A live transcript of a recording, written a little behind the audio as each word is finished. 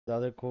The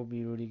other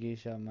Kobe Rudy Gay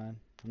shot, man.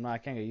 I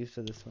can't get used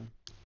to this one.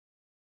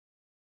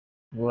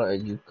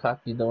 What, you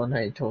copied the one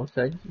I told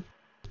you?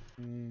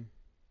 Mm.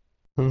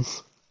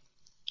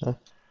 I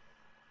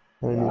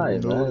don't Why,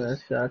 even know. man? That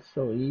shot's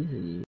so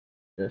easy.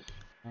 Just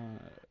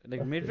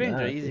Like fucking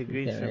mid-range are ass easy if you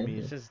greens can't for hit me.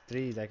 It's it. just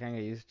threes. I can't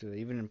get used to it,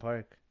 even in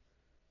park.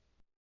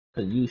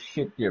 Cause you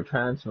shit your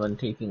pants when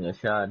taking a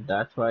shot.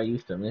 That's why I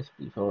used to miss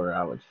before.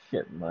 I would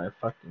shit my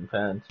fucking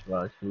pants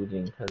while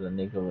shooting cause a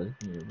nigga was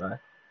nearby.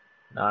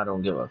 Now I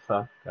don't give a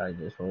fuck. I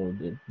just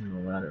hold it no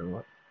matter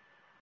what.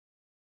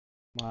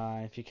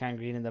 If you can't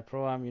green in the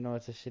pro-am, you know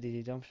it's a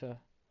shitty jump shot.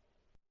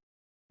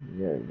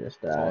 You're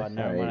just Oh, ass.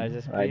 never mind. I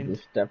just I greened.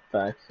 just step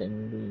back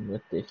and lean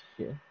with this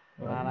shit.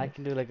 Man, I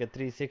can do like a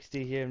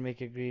 360 here and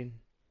make it green.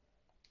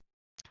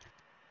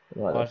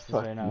 What the Watch this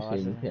fuck right you now. say Watch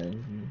you this.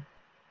 can?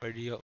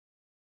 Ready up.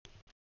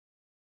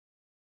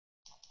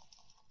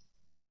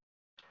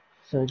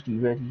 Surgery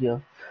ready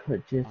up.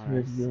 Just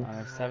ready up. On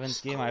our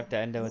seventh game, I have to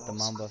end it with the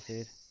Mamba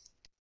fade.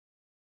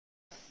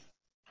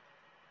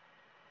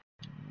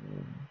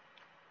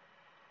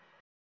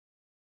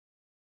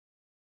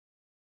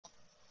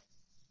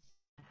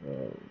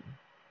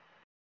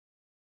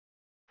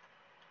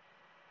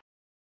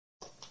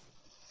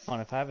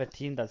 If I have a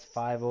team that's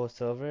 5-0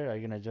 silver, are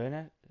you gonna join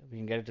it? We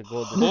can get it to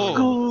gold this Let's year.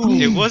 go!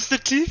 It was the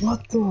team?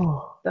 What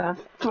the? That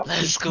fucking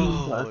Let's team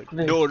go! got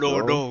flipped, No,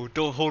 bro.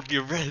 don't hold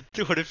your breath.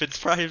 What if it's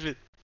private?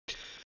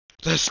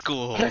 Let's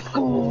go! Let's What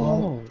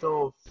go!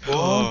 the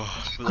Oh,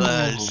 fuck?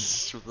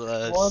 bless.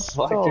 What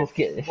Watch the us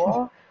get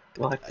fuck?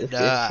 watch us get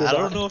Nah, shit I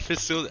don't on. know if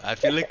it's still. I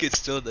feel like it's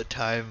still the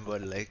time,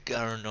 but like,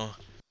 I don't know.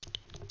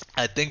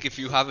 I think if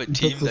you have a If it's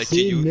team the that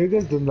you same use.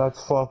 niggas, then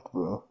that's fucked,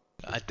 bro.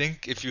 I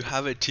think if you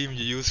have a team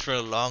you use for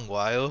a long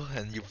while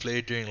and you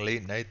play during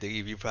late night, they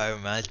give you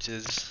private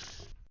matches.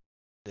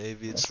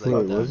 Maybe it's Let's like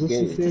Wait, that. was this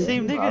the It's the same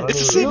same team? I niggas. don't It's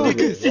the even same remember.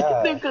 niggas! These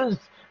Yeah. niggas,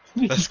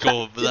 we Let's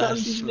go, tapped it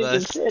on these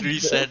bless. niggas' heads, Three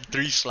bro. set,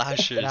 three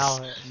slashers.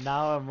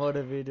 Now I'm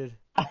motivated.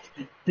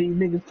 These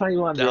niggas probably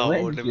want Now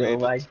revenge, yo.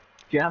 motivated. I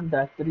jammed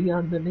that 3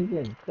 on the nigga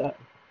and cut.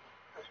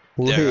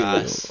 Their Wait,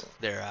 ass.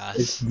 Their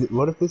it's ass.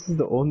 what if this is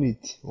the only?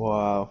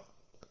 Wow.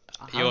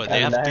 Yo,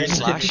 they And have three that it's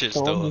slashes the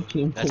only though.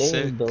 team That's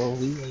sick. playing, though.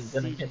 We ain't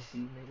gonna CG get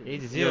these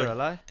niggas. 8-0, Yo,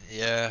 right?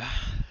 yeah.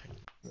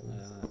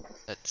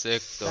 That's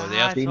sick though. They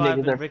have That's These why I've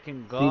niggas been are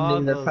breaking these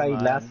niggas are goggles, probably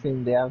man.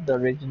 laughing. They have the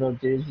original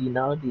jersey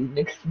now. These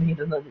niggas need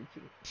another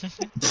team.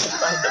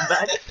 Find the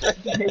match.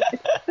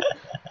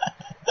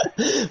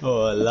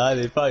 Oh, a lot.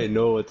 They probably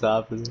know what's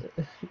happening.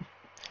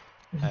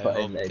 I By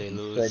hope like they these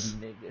sweaty lose.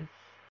 niggas.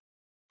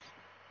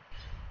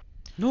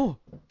 No!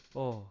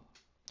 Oh.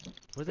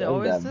 Were they That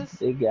was always that this?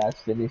 big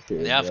ass finisher,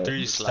 They have bro.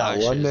 three That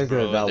one slashes, nigga.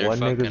 bro. That They're one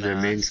fucking nigga's their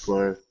main ass.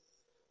 scorer.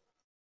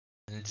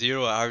 And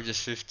Zero averages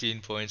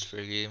 15 points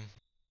per game.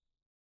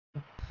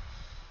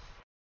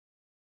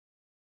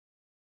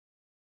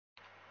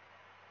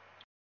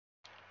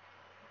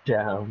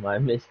 Damn, I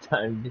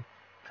mistimed.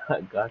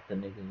 I got the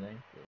nigga's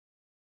ankle.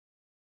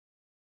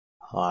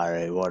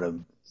 Alright, what a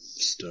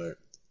start.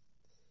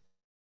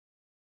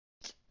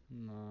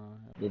 No.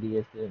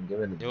 Idiots didn't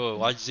give it a Yo,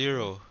 watch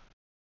Zero.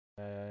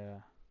 Yeah.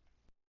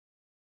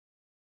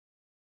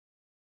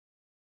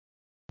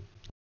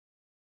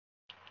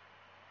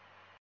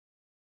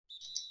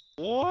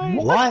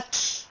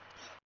 What?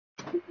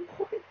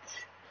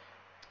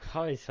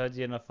 How is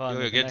Haji enough fun?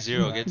 Yo, The get connection,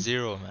 Zero, man. get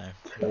Zero, man.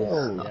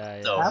 Bro,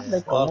 Yeah. have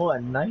like a Fuck. more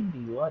 90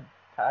 what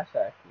pass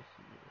accuracy.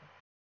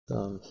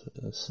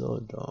 That's so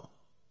dumb.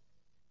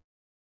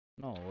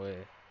 No way.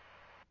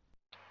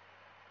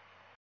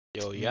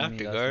 Yo, you Me, have me,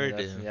 to that's me, guard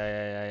that's me. him.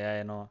 Yeah,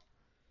 I know.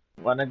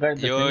 Wanna guard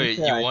the Yo,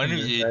 finisher? you I one can of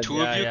just you, guard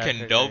two of you Yeah, can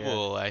Trigger, yeah.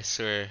 double. I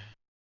swear.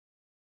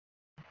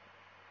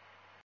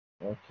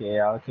 Okay,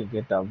 I can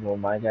get double.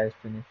 My guy's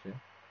finisher.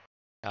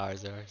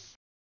 Ours.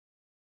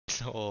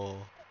 Oh,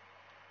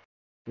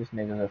 This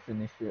nigga's a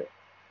finisher.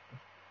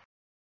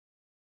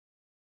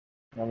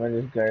 I'm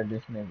gonna just guard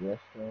this nigga.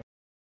 So.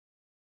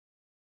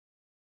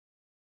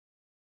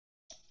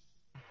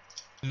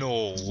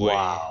 no way.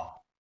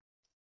 Wow.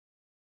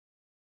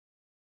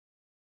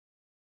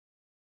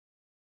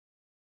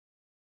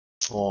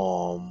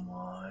 Oh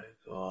my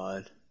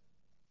god.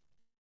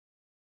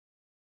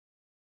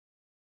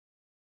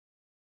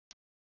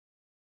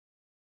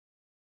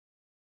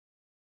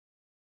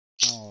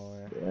 No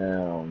way.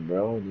 Damn,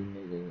 bro, these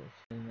niggas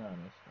are shitting on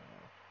us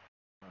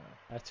now.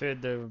 That's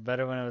weird. They're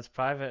better when it was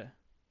private.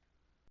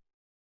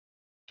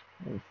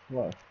 Oh,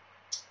 fuck.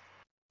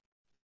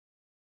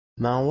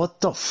 Man, what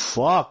the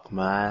fuck,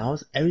 man?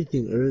 How's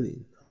everything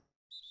early?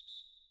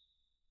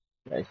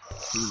 That's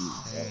cheese,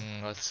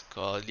 bro. What's it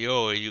called?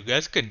 Yo, you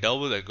guys can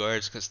double the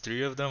guards because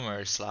three of them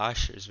are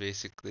slashers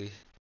basically.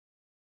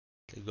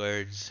 The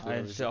guards,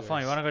 whoever's the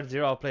Fine, you guards. wanna go to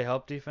 0? I'll play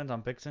help defense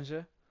on picks and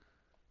shit.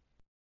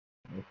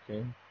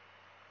 Okay.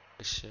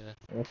 Shit.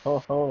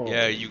 Oh,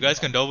 Yeah, you guys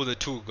can double the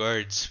two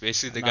guards.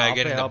 Basically, the Nah, guy I'll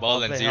play getting the help. ball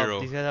I'll and play help. Zero.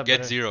 These guys have Get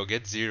better. Zero,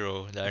 get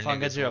Zero. That Fun,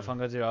 get nigga's 0, holding. fun,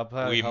 get 0. I'll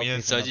play We, help me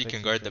and defense on Saji picks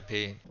can and guard shit. the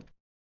paint.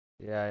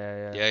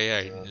 Yeah.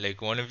 Yeah.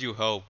 Like one of you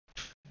help,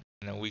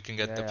 and then we can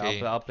get the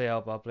paint. I'll play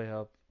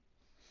help.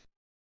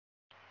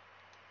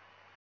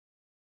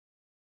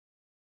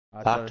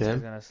 I thought Talk this to guy's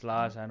him. gonna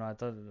slash. I know. I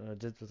thought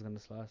Jit was gonna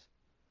slash.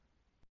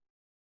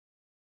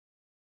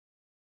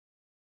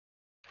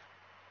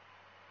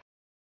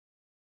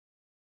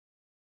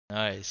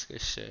 Nice,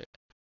 good shit.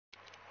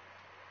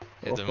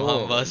 Is the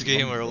Oh, Mamba's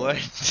game or Mamba. what?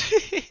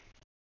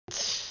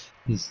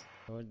 He's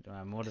Good,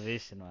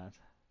 motivation, man.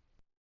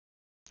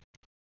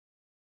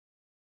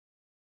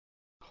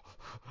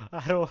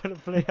 I don't want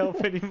to play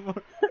help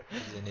anymore.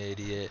 He's an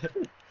idiot.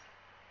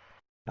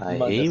 I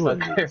hate when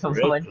they Motherfucker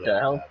break went to like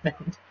help that, him.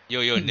 man.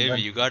 Yo, He Nivy,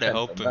 went you to gotta set the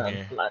help him man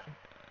here. flat.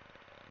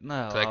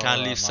 No, Cause I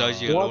can't leave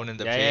Saji What? alone in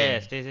the Yeah,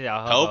 paint. stay.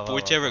 I'll Help help.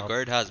 whichever Help.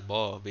 guard has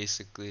ball,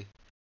 basically.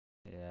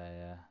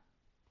 Yeah.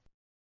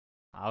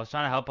 I was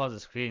trying to help out the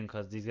screen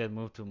because these guys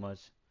move too much.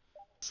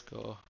 Let's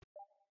go.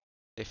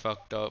 They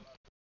fucked up.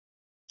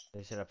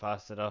 They should have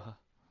passed it off.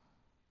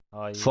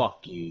 Oh, you.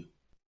 Fuck you.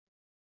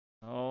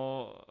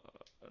 Oh,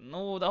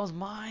 no, that was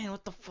mine.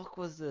 What the fuck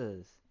was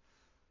this?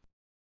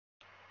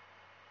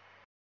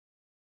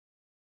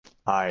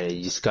 Alright,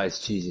 this guy's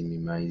cheesing me,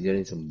 man. He's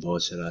getting some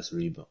bullshit ass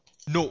rebound.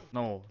 No.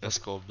 No. Let's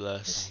go,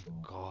 bless.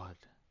 Thank God.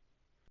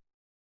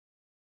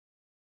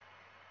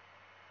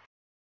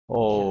 He should have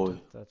Oh,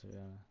 took that, to be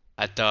honest.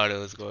 I thought it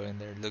was going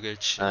there. Look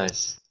at shit.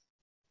 nice.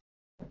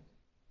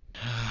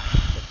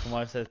 But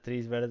Kumar says three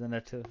is better than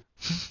that too.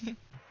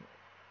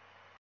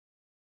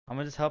 I'm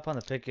gonna just help on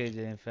the pick AJ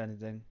if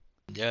anything.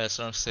 Yeah, that's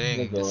what I'm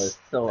saying. Nigga was Just,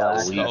 so That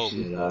just active weak help.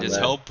 shit before out Just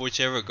there. that. help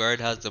whichever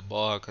guard has the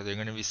ball, cause they're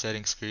gonna be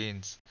setting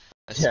screens.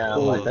 Let's Yeah,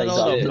 Oh, but go. I No,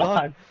 got the shit.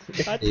 block.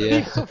 blocked. I think Yeah.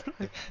 he got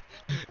blocked.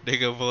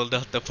 Nigga pulled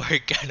out the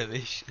park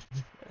animation.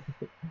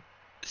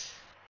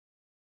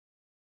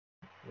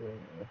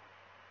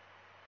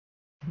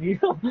 You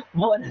know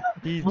what?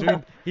 He's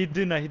doing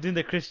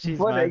the Chris cheese,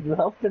 What are man. you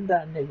helping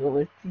that nigga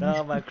with?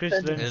 No, man,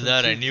 Chris learning Is some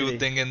that a cheese new today.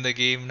 thing in the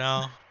game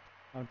now?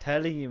 I'm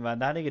telling you, man,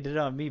 that nigga did it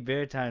on me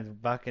bare times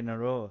back in a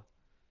row.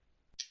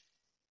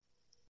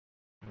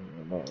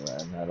 No,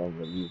 man, I don't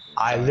believe it.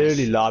 I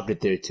literally Nice. lobbed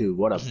it there too.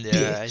 What a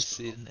Yeah, I bitch.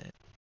 seen it.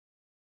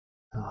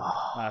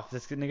 Nah, if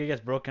this nigga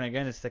gets broken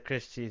again, it's the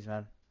Chris cheese,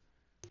 man.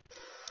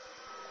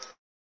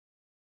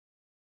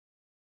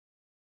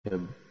 Yeah,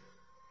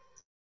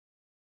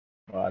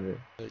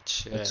 Water. Good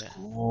let's shit.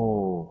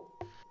 go.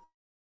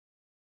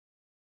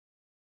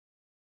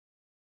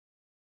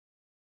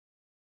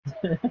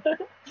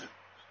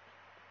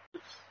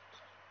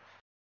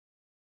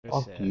 Good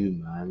Fuck shit. you,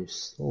 man. You're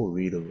so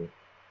readable.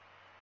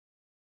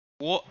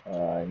 What?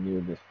 I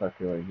knew this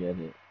fucker would get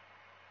it.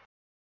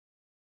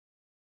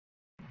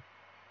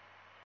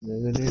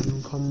 Nigga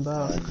didn't come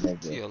back.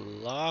 Is he Nigga. a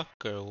lock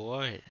or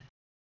what?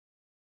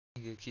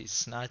 Nigga keeps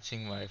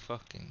snatching my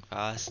fucking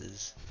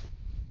passes.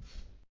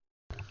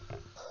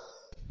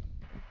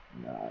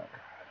 Nah.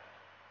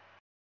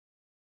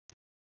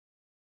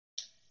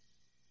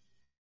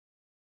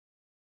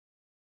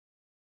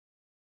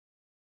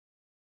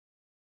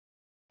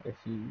 If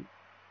you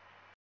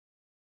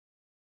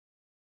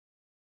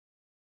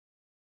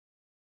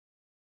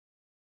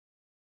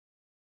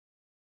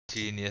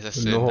Genius,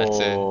 that's in, that's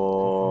in.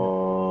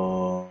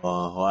 No.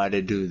 Why'd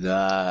they do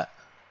that?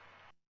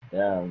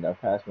 damn, that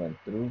pass went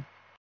through.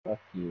 Fuck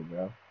you,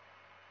 bro.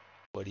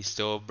 But he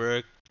still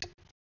broke.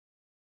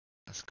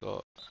 Let's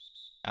go.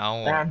 I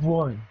don't want And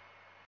one.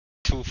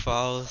 2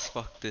 fouls.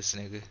 Fuck this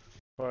nigga.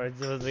 Or I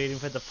was waiting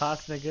for the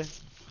pass, nigga.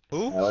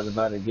 Who? I was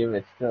about to give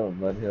it still,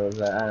 but it was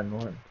an and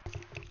one.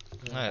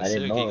 I Nice,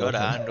 didn't look, he know got it a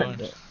was hand like on.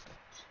 that.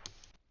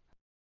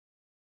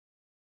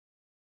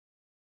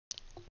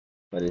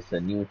 But it's a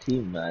new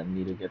team, man.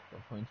 Need to get the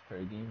points per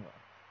game up.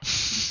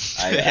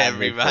 I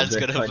Every averaged a man's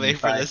good gonna play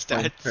for the 25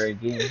 points stats. per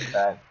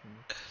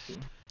game.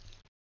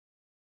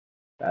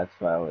 That's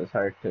why it was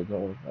hard to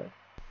go. But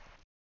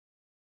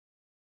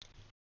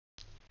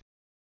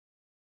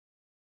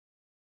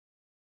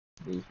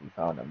at least we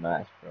found a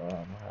match, bro.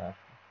 I'm happy.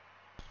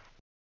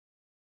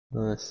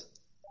 Nice.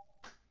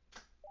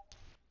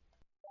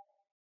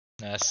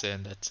 That's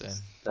in, that's in.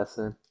 That's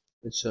it.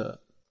 Good shot.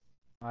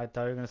 I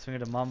thought you were gonna swing it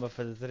to Mamba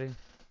for the three.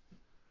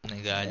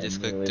 Nigga, I I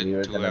just knew clicked it we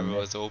were to gonna whoever miss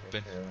was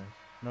open. for sure.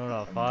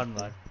 No, fun,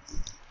 man.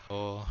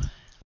 Oh,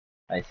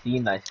 I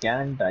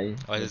scanned, there's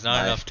with not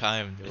my enough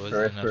time. There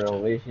wasn't enough peripheral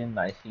time. vision,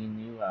 I seen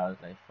you, I was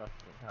like, fuck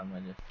it, how am I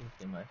just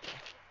thinking myself?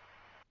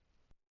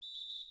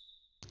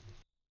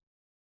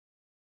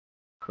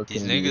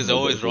 These Cooking these niggas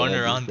always niggas run while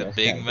these around the guys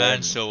big can't guard man,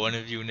 me. so one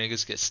of you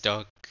niggas get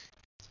stuck.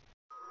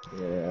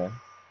 Yeah,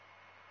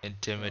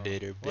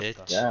 Intimidator, What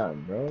the? bitch.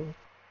 damn, bro.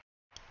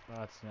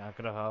 That's me. I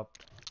could have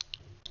helped.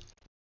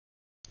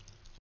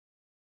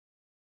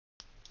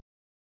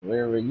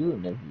 Where were you,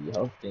 nigga? You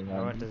helping I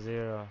on went me? to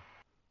zero.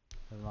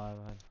 That's my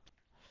bad.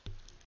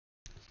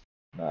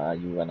 Nah,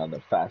 you went on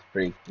the fast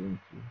break, didn't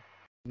you?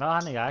 No,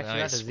 honey, I actually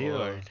went to Nice zero.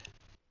 board.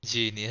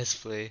 Genius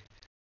play.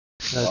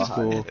 Let's Wow,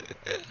 go.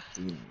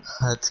 genius.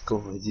 Let's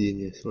go.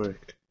 Genius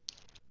work.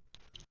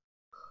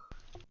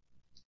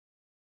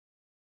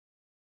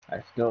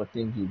 I still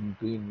think you can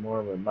green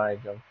more with my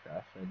jump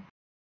shots.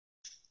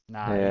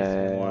 Nah, he used to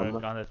be more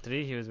Um, on the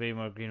three. He was way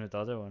more green with the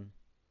other one.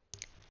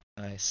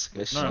 Nice,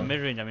 good Which No, shot. one?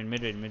 mid range. I mean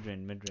mid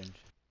range.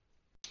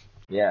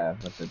 Yeah,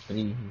 but the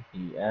 3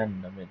 he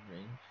and the mid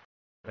range.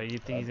 But you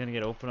think he's gonna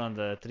get open on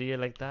the 3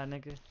 like that,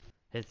 nigga?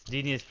 His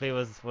genius play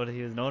was what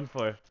he was known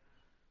for.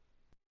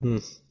 Hmm.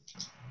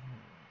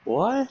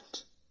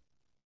 What?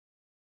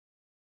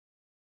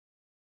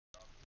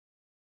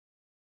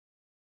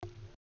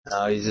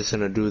 Now he's just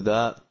gonna do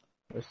that.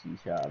 Pussy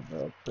shot,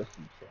 bro.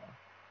 Pussy shot.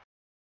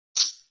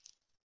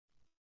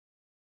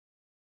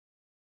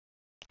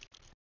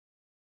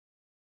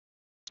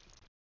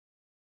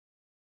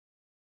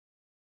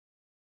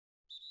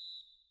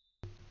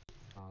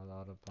 All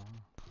out of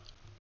bounds.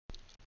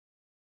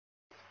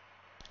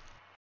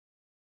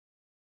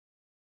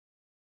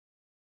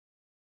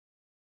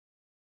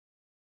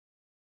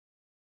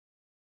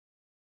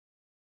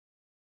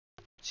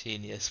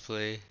 Genius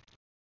play.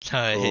 Oh.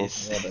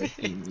 Nice. What a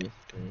genius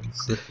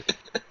thing.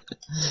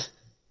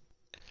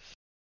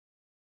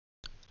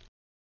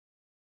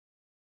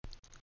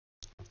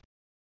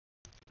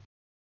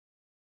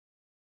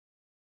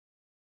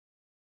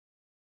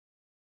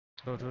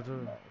 Two, two,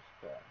 two. Nice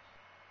pass.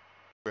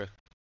 Brick.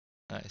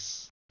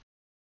 Nice.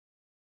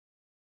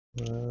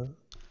 Uh,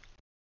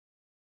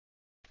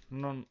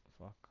 No,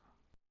 fuck.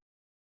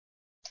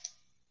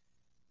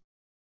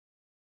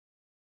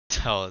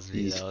 That was me,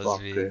 these that was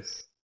me.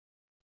 fuckers.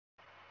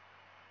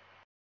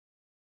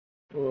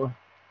 Oh,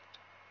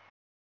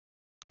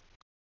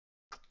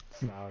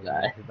 That was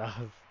guy. me.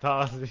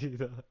 That was me.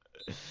 Though.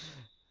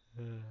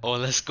 Oh,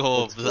 let's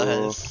go, Let's go.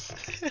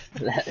 bless.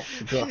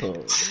 Let's go.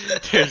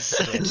 They're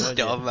See, I such told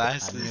you. I knew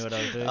dumbasses. what I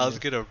was I doing. was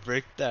gonna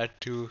break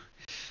that too.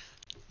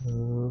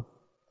 Uh,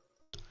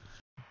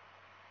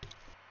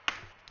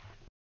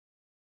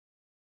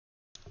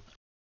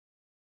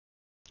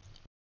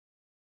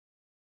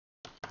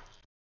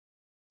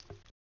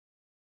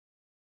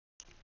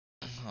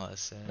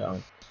 Listen.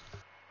 Dunk.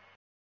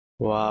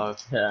 wow.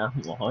 Yeah,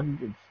 I'm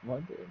 100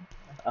 smothered.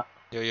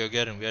 Yo,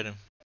 get him, get him.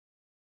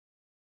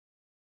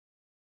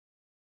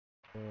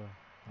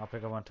 I'll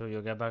pick up one too.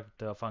 You'll get back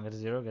to fun. Get to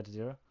zero. Get to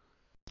zero.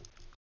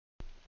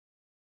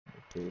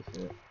 Face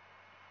it.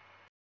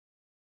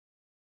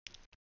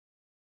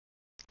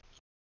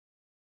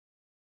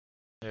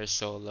 They're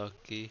so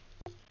lucky.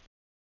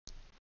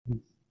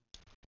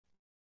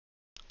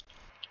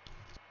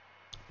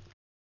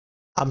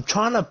 I'm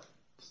trying to.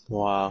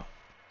 Wow.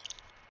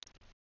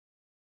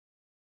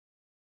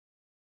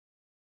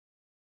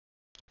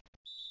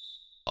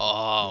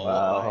 Oh,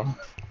 Wow.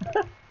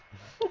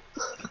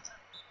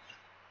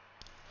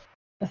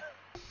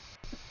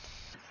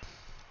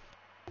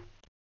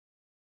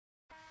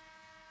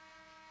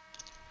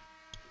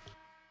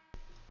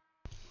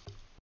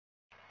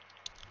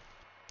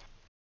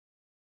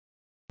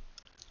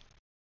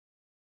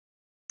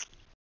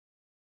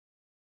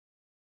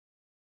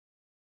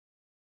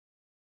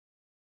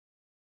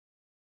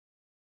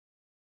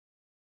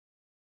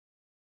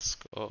 let's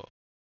go.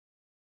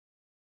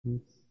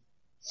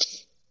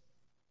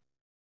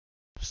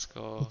 Let's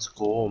go. Let's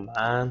go,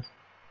 man.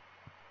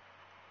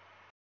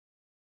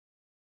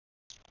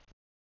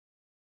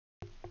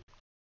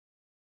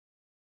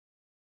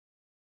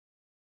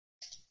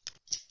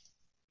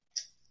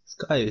 This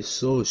guy is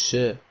so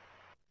shit.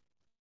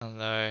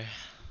 Hello.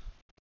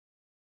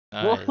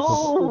 Nice.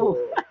 Whoa!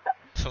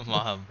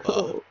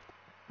 Mamba.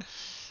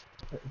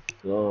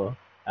 So,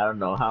 I don't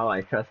know how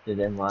I trusted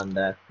him on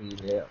that free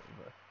layup,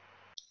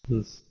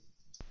 Hmm.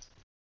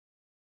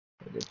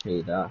 but it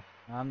paid off.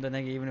 I'm the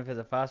nigga. Even if it's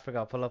a fast break,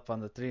 I'll pull up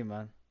on the 3,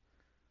 man.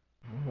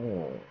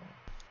 Oh.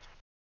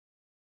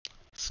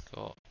 Let's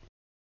go.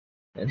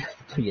 And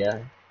yeah,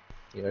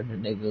 you're the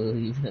nigga who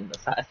even in the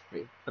fast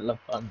break pull up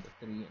on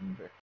the 3 and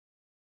break.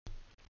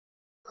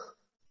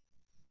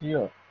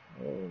 Yeah.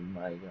 Oh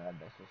my god,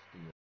 that's a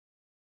steal.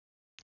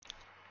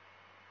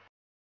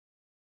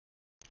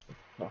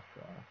 Fuck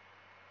off.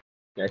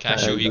 Guy Can't trying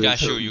to shoot, And you do a can't this.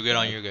 shoot. cookie You get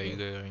on pass, your guy, you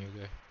bro. get on your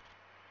guy.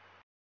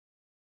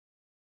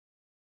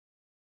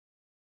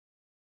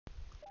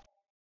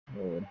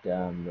 Oh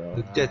damn, bro.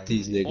 Look at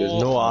these niggas. Oh,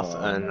 No off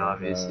Oh and my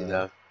obviously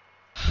god.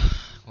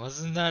 left.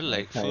 wasn't that I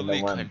like kinda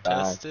fully went back.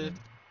 contested?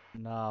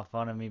 Nah,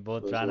 fun and me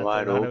both Was trying to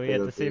wide run away open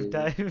at a the same bit.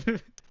 time.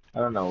 I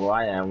don't know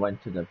why I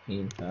went to the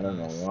paint. I don't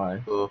know Nice.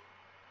 why. So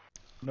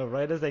No,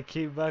 right as I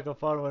came back, a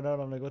fun went out.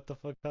 I'm like, what the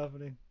fuck's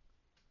happening?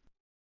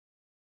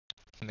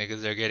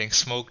 Niggas are getting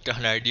smoked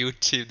on our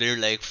YouTube. They're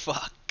like,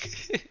 fuck.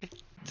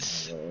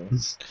 Bro.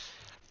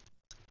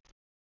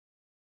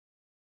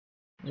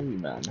 Maybe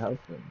man,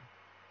 help him.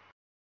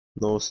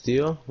 no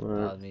steal. That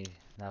Alright. was me.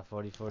 That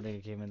 44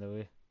 nigga came in the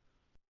way.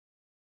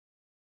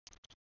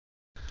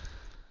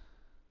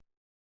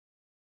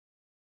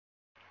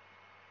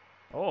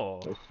 Oh,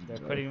 Pussy, they're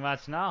bro. quitting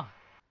match now.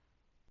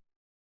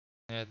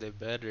 Yeah, they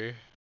better.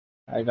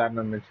 I got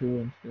number 2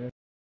 instead.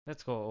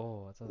 Let's go.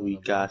 Oh, I thought it was a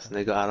Weak block. ass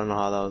nigga. I don't know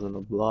how that was on the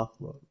block,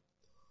 but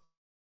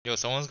Yo,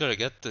 someone's gotta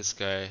get this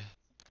guy.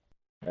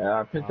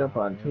 Yeah, I picked up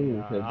on 2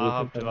 because they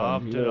I'll picked help up to. I'll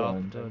on help to. 0 I'll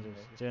help and to. then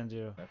Just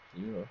 0. that's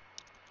 0.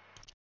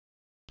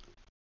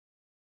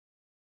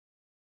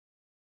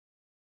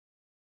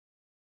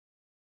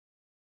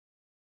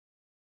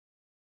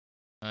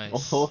 Oh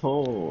Nice. ho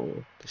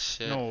ho! Good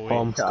shit. No way.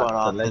 Bomb's Shot got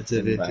offensive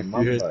selection by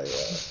interference. Mamba,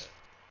 yeah.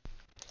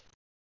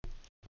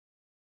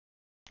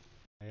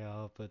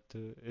 Yeah, but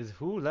is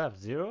who left?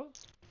 Zero?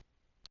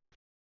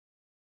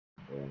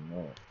 Don't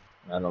know.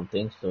 I don't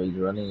think so. He's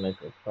running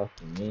like a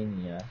fucking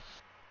maniac.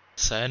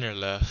 Center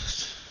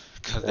left.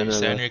 Cause their Center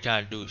center left.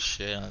 can't do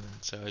shit on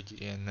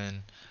Sargi, and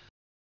then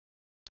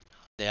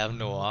they have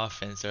no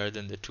offense other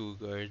than the two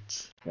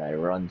guards. Guy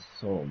runs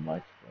so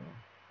much, bro.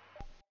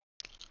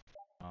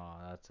 Oh,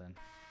 that's in.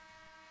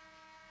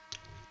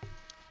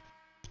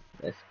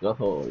 Let's go,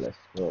 let's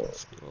go.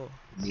 Let's go.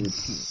 New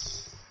team.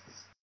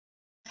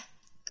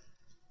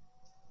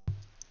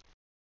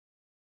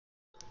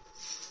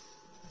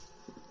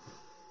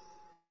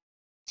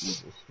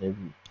 Jesus,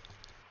 maybe.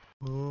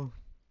 Oh.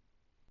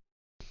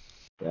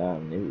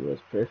 Damn, maybe it was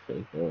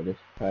perfect, bro. This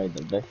is probably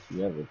the best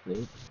you ever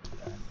played.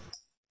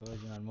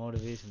 Told you, man,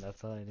 motivation,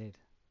 that's all I need.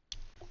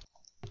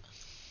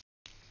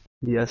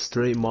 He has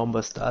straight Mamba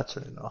stats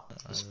right now.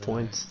 His Alright.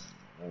 points.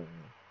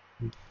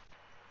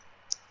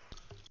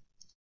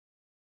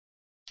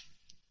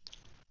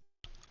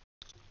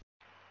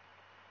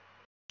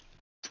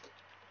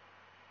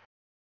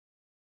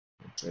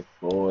 Brick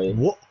boy.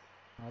 What?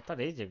 I thought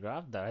AJ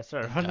grabbed that. I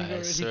started running I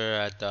already.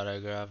 swear I thought I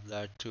grabbed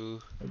that too.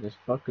 This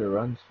fucker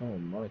runs so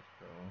much,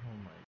 bro. Oh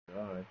my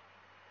god.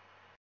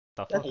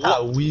 The That's fuck?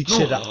 that weak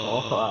shit.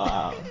 Oh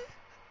wow.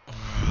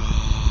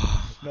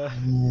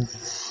 No.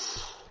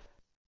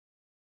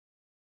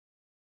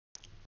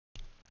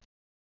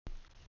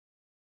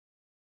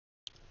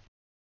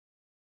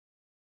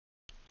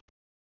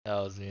 That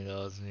was me, that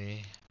was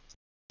me.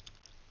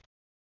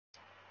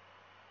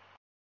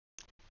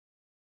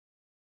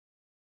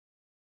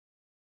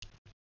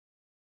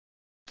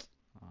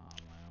 Oh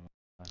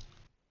my.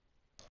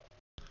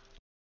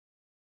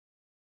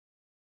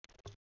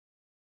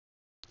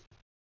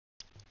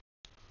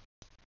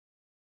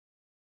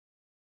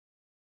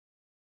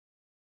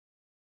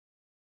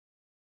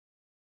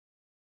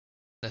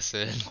 That's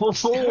it.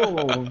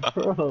 Oh,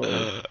 bro.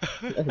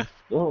 Let's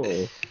go.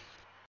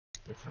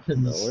 Let's put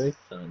the work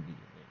on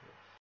these niggas.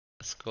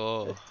 Let's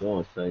go. Let's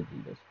go,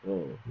 Saji. Let's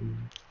go.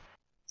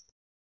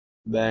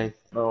 Bang.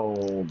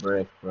 Oh,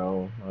 brick,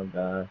 bro. Oh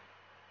god.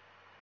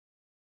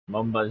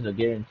 Mamba's a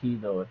guarantee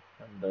though.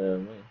 On the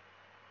win.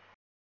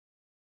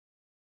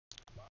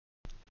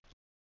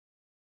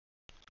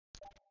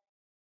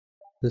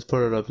 Just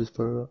put it up, just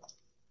put it up.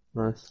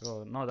 Nice.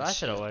 Go. No, Good that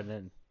should have shit. went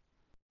in.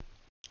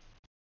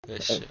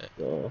 Good Let's shit.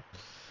 go.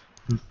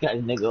 This guy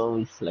nigga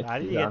always How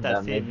did flexes you get on that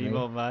that same mid lane.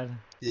 emote, man?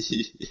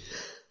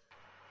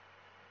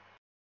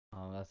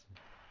 Oh, that's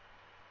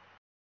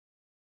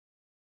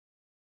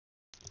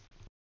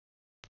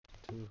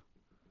two.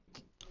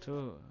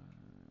 Two.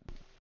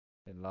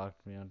 It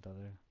locked me onto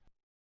there.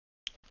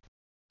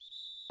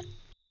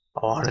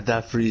 I wanted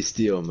that free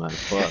steal, man.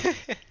 Fuck.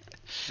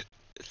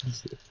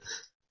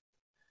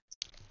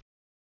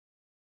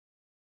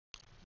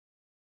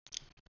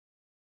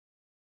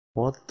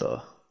 What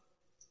the?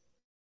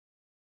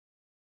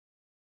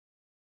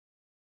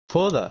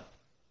 Pull that.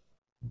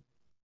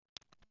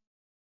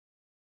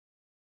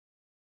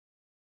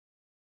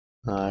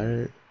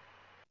 Alright.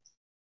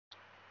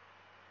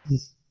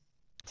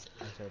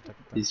 I should have took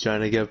that. He's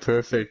trying to get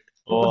perfect.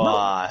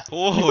 Oh,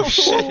 Oh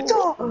shit!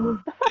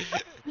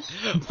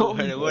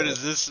 No, What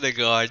is this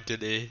nigga on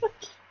today?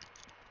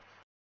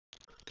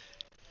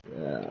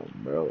 Damn,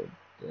 bro.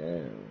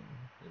 Damn.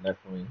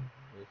 Definitely.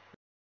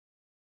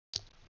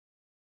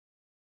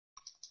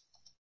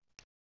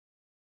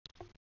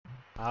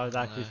 I was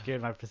actually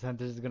scared my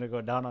percentage is gonna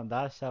go down on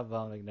that shot,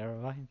 but I'm like, never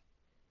mind.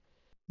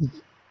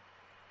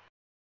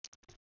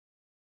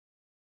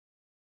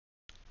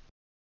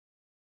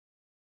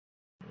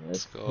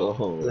 Let's go.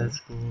 go. let's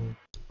go.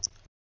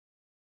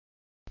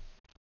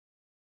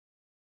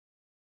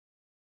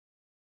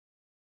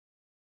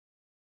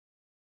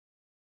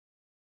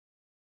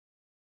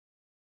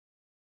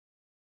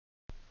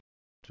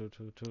 Two.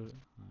 Oh,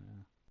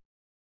 yeah.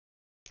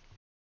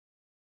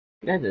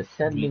 You guys are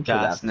sending Weak to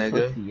that ass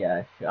nigga. pussy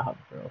ass shot,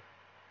 bro.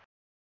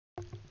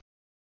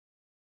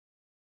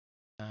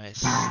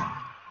 Nice.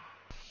 I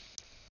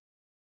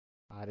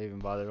didn't even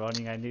bother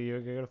running. I knew you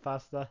were gonna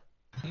pass that.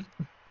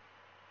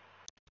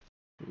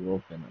 You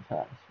open a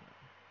pass, man.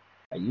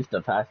 I used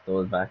to pass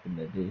those back in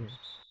the day.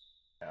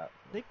 Yeah.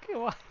 Think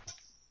what?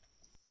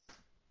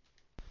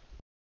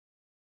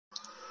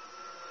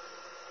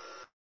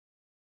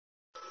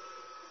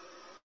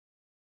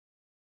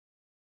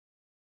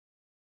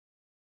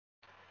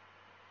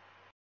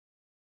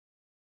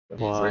 The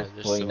These Wow. first guys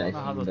are point I I don't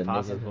know how so seen those the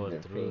passes niggas in go the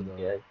through paint though.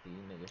 get,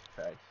 these niggas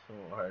tried so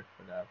hard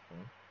for that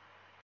point.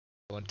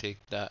 won't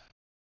take that.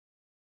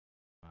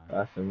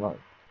 Pass him up.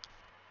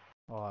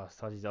 Oh, I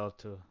thought he's out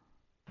too.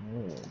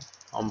 Oh.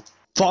 I'm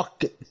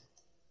fucking.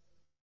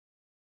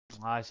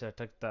 I should have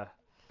took that.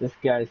 This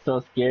guy's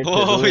so scared to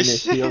Oh ruin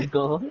his shit! field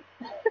goal.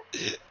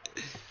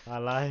 I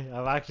lie.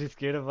 I'm actually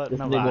scared of it. This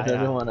No, but nigga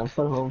doesn't I, want to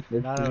put home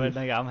no, but 15.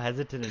 like, I'm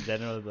hesitant in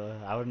general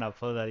though. I would not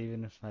pull that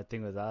even if my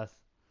thing was ass.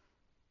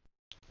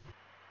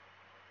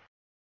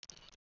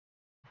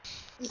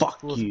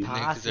 Fuck Who's you.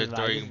 Niggas are passes, man? I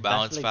throwing guess that's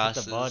bounce like hit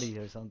the passes. body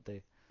or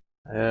something.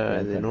 Yeah,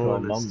 Can't they know control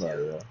this. Mamba,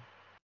 bro.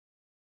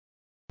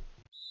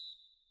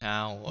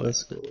 Now what?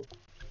 Let's go.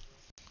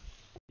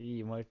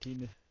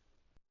 Martinez.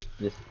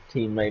 This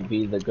team might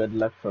be the good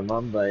luck for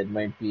Mamba. It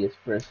might be his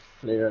first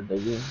player of the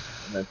game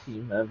in a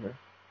team ever.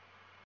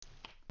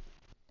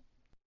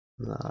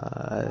 Nah,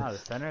 Nah, the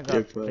center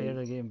they're got player of playing.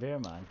 the game bear,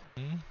 man.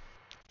 Hmm?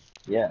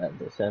 Yeah,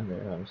 the center,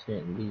 I'm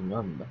saying, be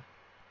Mamba.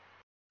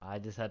 I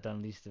just had to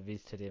unleash the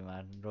beast today,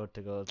 man. Road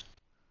to gold.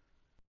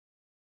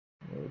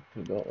 Way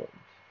to go.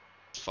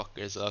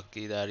 Fucker's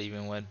lucky that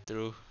even went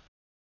through.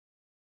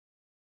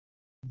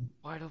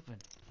 Wide open.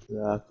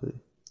 Exactly.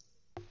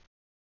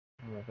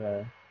 Oh my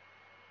god.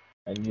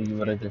 I knew Good you for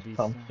would you, have the just beast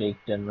pump now.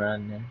 faked and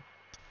ran there.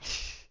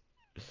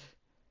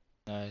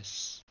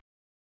 Nice.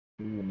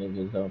 Two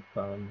niggas up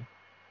on.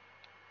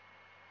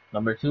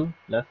 Number 2,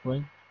 left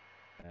wing.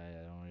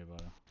 Yeah, don't worry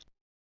about it.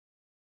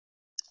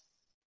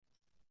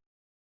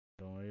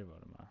 Don't worry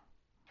about it, man.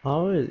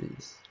 How are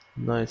these?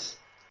 Nice.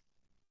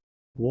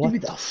 Give me What the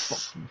the f?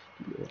 fucking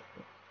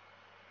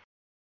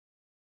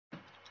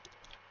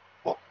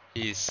steal.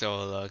 He's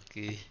so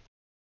lucky.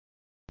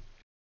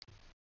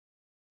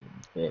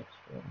 Bitch,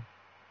 bro.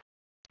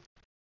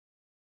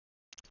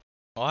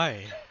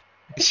 Why?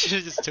 You should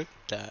have just took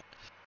that.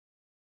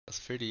 That's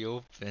pretty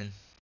open.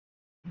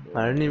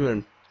 I didn't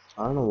even.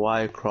 I don't know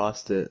why I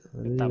crossed it. I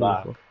Get didn't that even.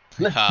 back. Fuck.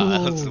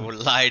 Let's I was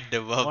go. lined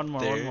him up One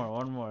more, one there. more,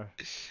 one more.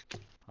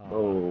 Ah,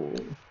 Oh.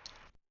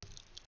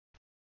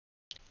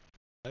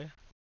 What?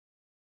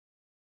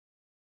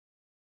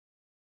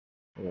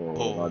 Oh,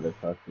 Oh,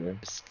 motherfucker.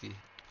 risky.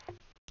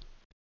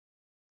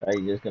 Are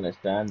you just gonna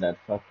stand that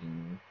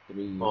fucking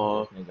 3? This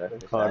Oh, nigga I caught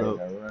decided up.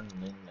 to run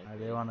in like are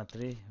they a... on a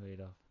 3? Wait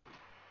up.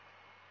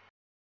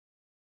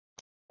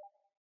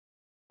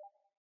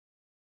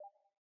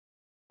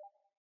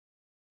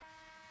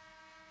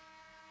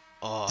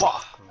 Oh,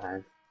 Fuck,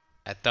 man.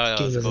 I thought I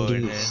Game was doesn't give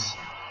going me. in.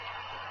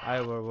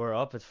 Alright, we're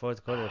up. It's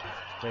fourth quarter.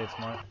 Play it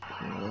smart.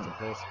 To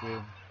play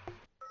screen.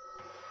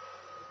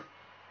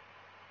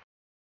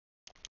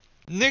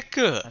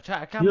 Nigga!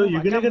 I can't Yo, move.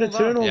 you're I gonna can't get a move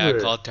out. Yeah, I turnover.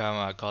 called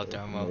timeout. I called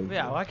timeout.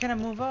 Wait, why can't I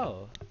move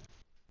out?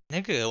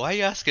 Nigga, why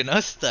you asking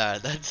us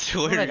that? That's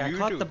No, what like I you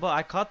caught do. the ball.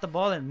 I caught the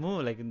ball and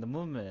moved, like in the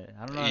movement.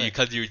 I don't know how to.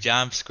 Because you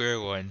jammed square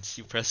once.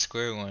 You pressed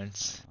square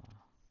once.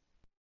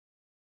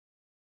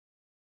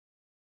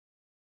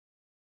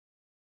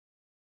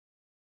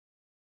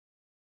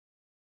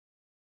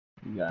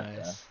 You got that.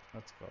 Nice.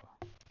 Let's go.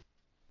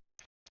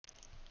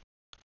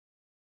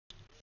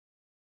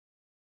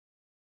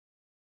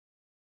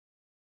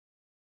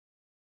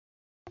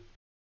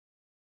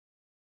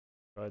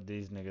 Bro,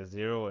 these niggas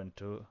 0 and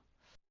 2.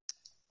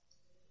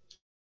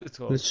 Let's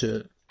go. Good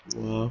shit.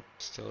 Wow.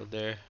 Still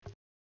there.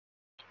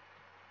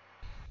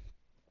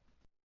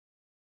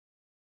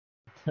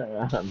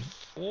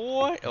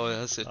 What? Oh,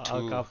 that's a two.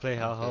 I'll play.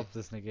 I'll Okay. help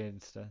this nigga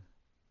instead.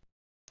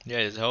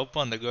 Yeah, just help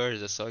on the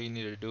guards. That's all you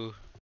need to do.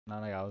 Nah,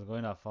 like I was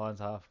going off Fawns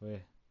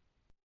halfway.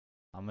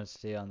 I'm gonna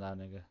stay on that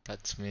nigga.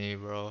 That's me,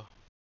 bro.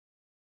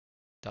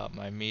 Thought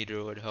my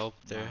meter would help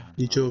there. Nah,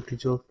 He nah. choked, he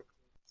choked.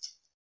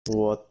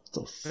 What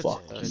the Good fuck?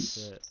 shit. Good That's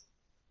shit.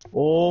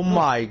 Oh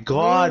my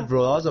god, Oh,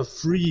 bro. That was a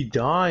free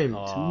dime,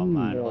 oh too.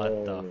 man,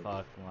 what the No.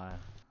 fuck, man?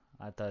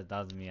 I thought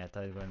that was me. I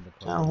thought he was going to the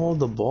Can't corner. hold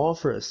the ball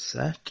for a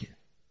second.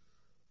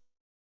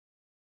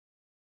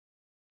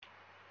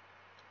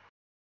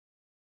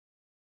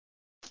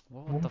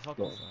 What the fuck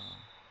Go. was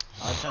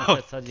that? I was trying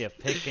to set Saji a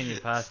pick and you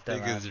passed that,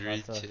 man.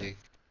 Niggas That's a... reaching.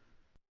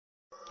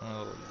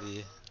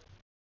 Holy.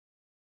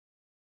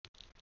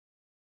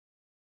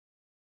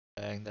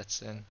 Dang,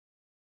 that's in.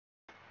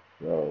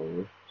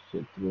 Bro,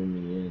 shit threw me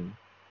in.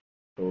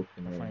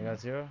 Broken I right finally now. got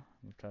 0.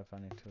 I'm trying to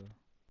find it too.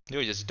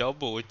 Yo, just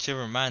double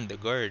whichever man, the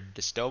guard.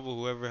 Just double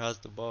whoever has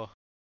the ball.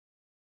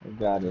 I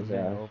got Who's his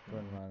getting ass.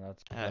 open, man?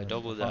 That's Yeah, bad.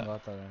 double Afan that.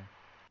 got that there.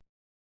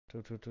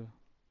 2, 2, 2. Good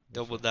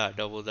Double shit. that,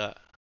 double that.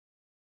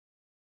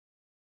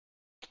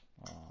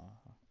 Aw.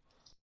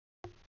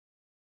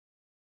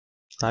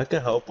 I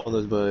can help on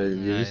this, but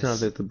you're just gonna have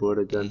to Nice. hit the board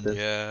again.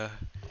 Yeah.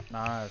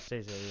 Nah,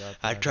 stay there. You got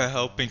I that. I try got that.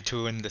 helping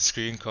too when the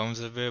screen comes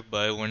a bit,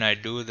 but when I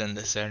do, then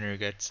the center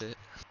gets it.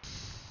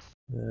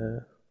 Yeah.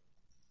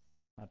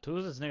 Now, 2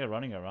 is this nigga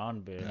running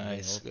around, bit and getting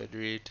Nice, open. good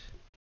read.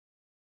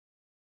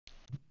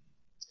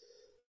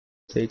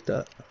 Take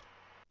that.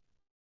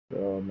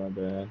 Bro, my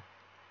bad.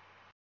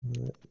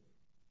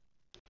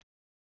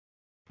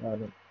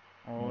 Got it.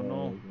 Oh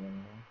no. God.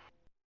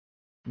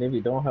 Maybe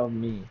don't help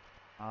me.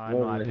 I know.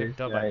 Go to his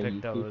I guy, he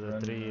picked up. It keeps was a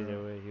running 3 either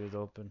around. way. He was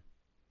open.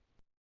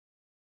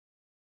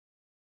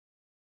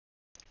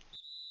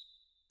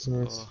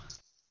 Nice. So,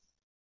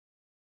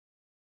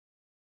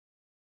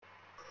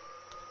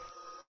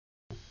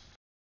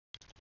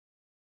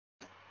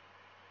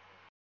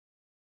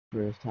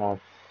 First half,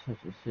 such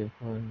a sick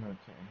one. I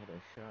can't hit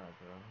a shot,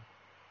 bro.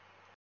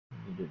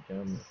 Need to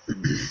jump a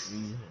few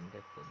threes and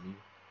get the lead.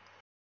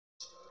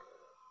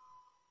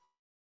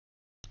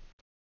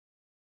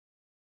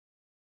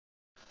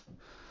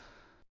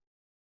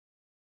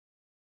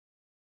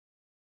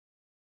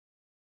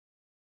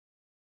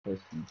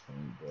 pussy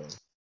point, bro.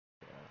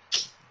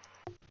 Yeah.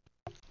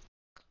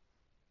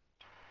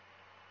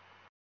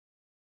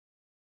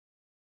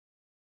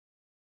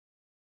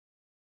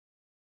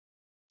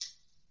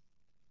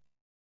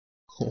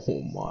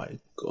 Oh my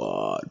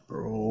god,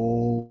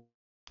 bro.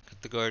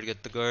 Get the guard,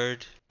 get the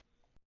guard.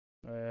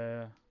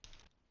 Yeah.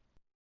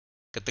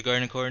 Get the guard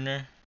in the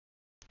corner.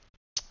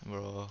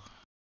 Bro.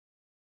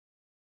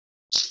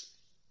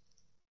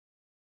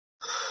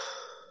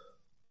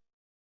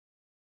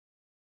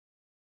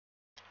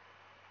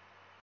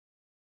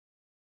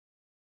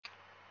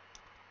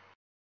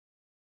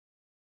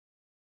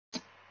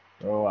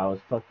 Bro, I was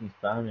fucking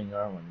spamming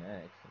R1X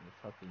and the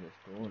fucking just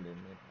stole it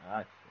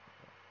mid-action.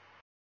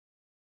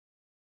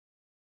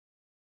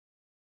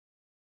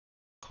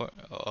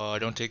 Oh,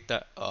 don't take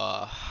that.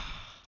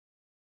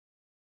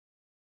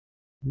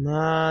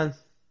 Man.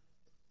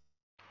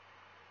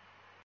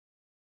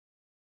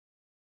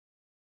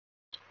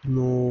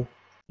 No.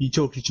 He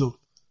choked, he choked.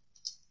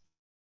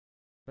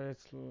 Play it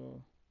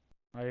slow.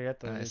 I get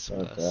the Nice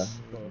But, plus.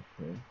 Go.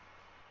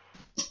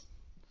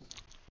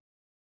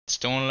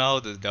 Just don't allow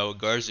the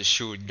guards to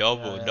shoot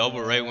double.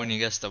 Double right when Yeah. he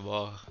gets the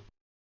ball.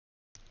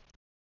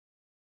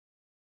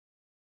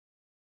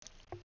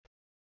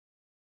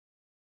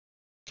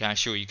 Can't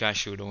shoot, you can't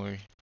shoot, don't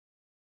worry.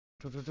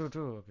 Two.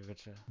 Okay, good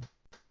shit.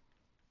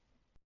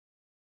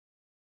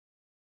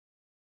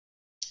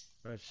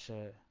 Good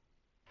shit.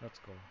 Let's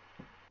go.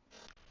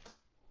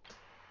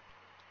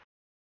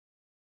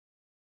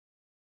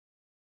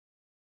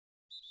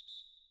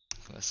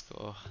 Let's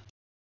go.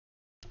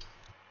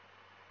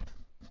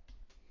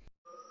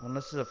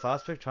 Unless it's a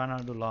fast pick, try not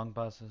to do long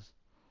passes.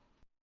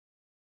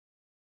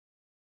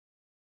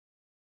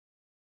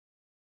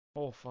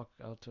 Oh fuck,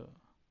 L2.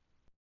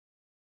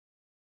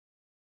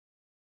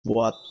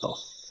 What the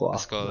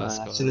Let's fuck, go, let's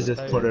man? I go. should have I thought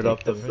just you were put gonna it take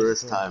up the the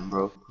first pistol. time,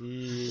 bro.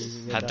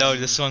 Yeah, I thought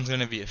this one's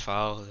gonna be a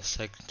foul the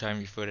second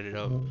time you put it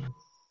up.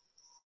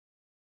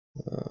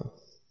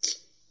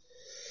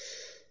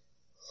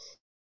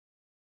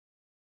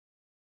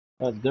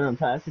 during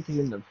passing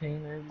in the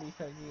paint early,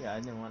 Kaji, I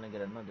didn't want to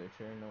get another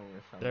turnover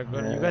they're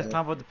somehow. gonna. You guys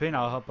clamp out the pin.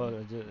 I'll help out.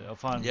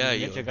 Fun. Yeah,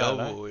 You get yo, your guy, right?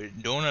 double.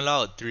 Don't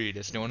allow three.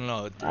 Just don't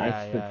allow three. I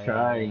Yeah, should yeah, yeah,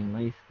 try. yeah. He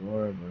might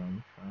score, but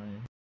I'm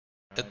trying.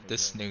 Try Get to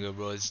this get it. nigga,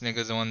 bro. This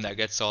nigga's the one that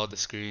gets all the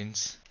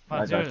screens. Fun,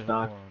 I got zero.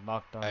 stock. Oh,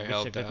 knockdown. I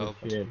Good shit, helped, I good Good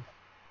shit. helped. shit.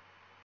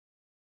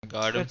 I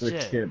got him. Good Good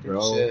shit. shit, Good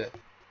bro. shit.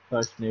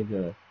 Touch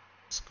nigga.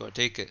 Let's go,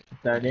 take it.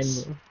 Start in,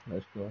 Nice. bro.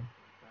 Let's go.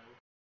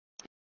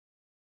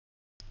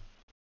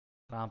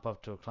 Clamp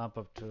up two, clamp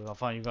up two. I'll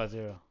find you got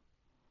zero.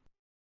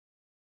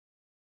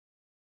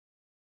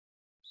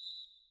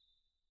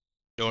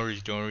 Don't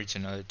reach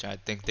another time. I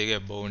think they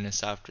get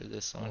bonus after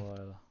this one. Oh,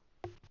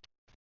 well.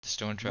 Just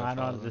don't try to Man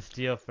foul on the them.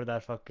 steal for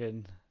that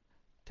fucking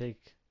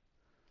take.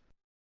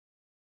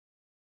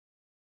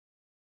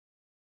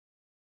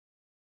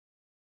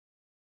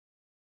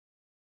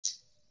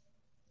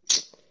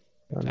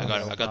 I Clamp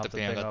got it him. I open got up the the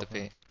paint. I thing got the up.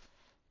 paint.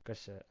 Good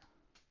shit.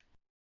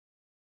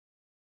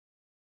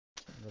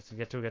 Let's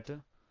get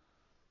to.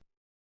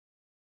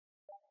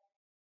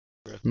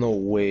 No Let's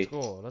way.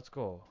 go, let's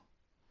go.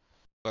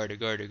 Guard it,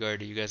 guard it,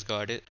 guard it. You guys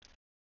got it.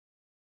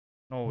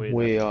 No way that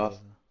Way shit off.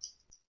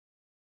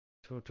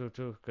 wasn't.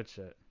 Two. Good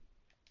shit.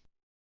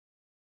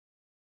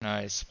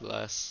 Nice,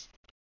 bless.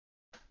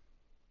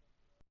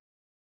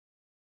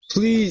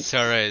 Please. It's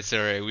alright, it's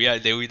alright.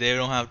 They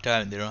don't have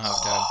time. They don't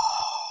have time.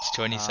 It's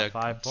 20 5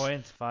 seconds.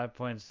 points. 5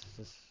 points.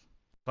 Just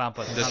clamp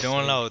us. Just Clamp don't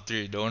three. allow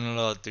three. Don't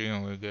allow three,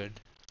 and we're good.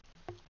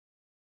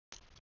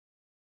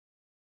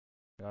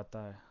 Got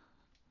that.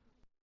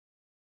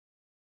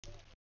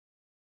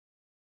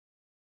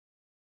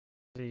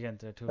 Three again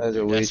there two. Guys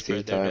They're are wasting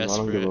desperate. They're time. I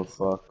don't give desperate. a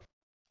fuck.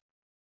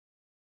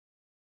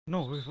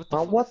 No, wait, what the Man,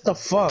 fuck? what Is the this?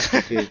 fuck?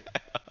 Okay.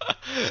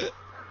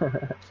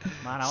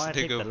 Man, I want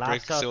to take the Nigga last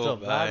brick shot so so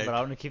bad, but bad. I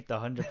want to keep the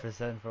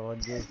 100% for one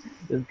game.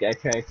 This guy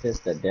tried to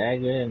test the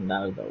dagger, and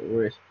that was the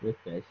worst trick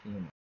I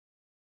seen.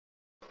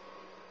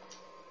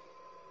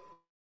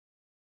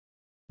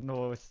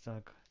 No, it's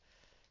not good.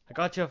 I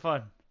got you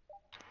fun.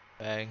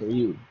 Bang. For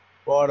you.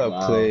 What a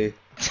Wow. play.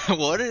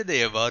 What are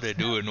they about to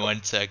do in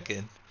 1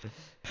 second?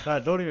 Nah,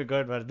 don't even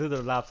go, man. Do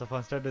the laps.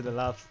 Fun. Start doing the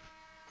laps.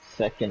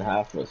 Second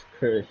half was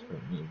cursed for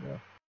me, bro.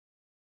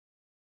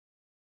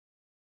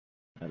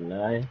 I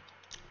lie.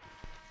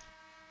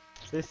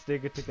 This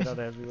nigga took it out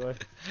of everyone.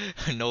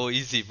 No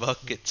easy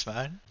buckets,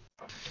 man.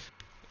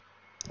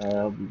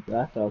 I'll be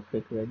back. I'll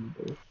pick ready,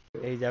 though.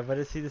 Hey, I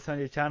better see this on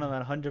your channel,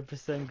 man.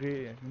 100%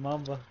 green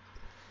Mamba.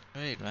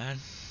 Right, man.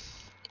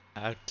 I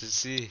have to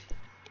see.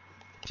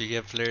 If you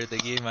get player of the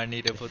game, I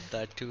need to put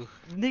that too.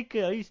 Nick,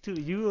 I used to.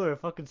 You or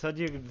fucking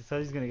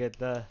Saji's gonna get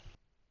that.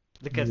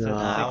 Look at Saji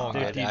Nah, I Nah. won't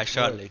get that. I 634.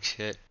 shot like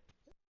shit.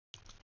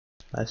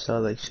 I saw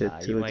like shit Nah,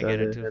 you too. might It's get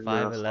it either too. him or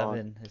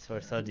 511 is for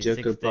Saji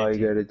Jake could probably 613.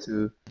 get it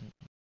too.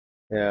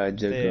 Yeah, Jake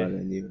got There. it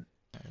anyway.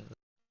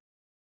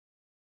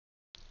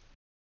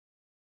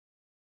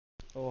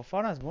 Oh,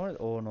 Fana has more.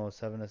 Oh no,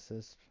 7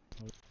 assists.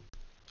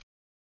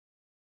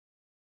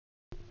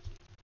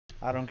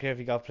 I don't care if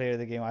he got player of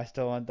the game. I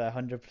still want that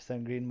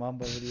 100% green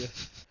Mamba video.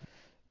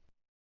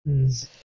 Mm.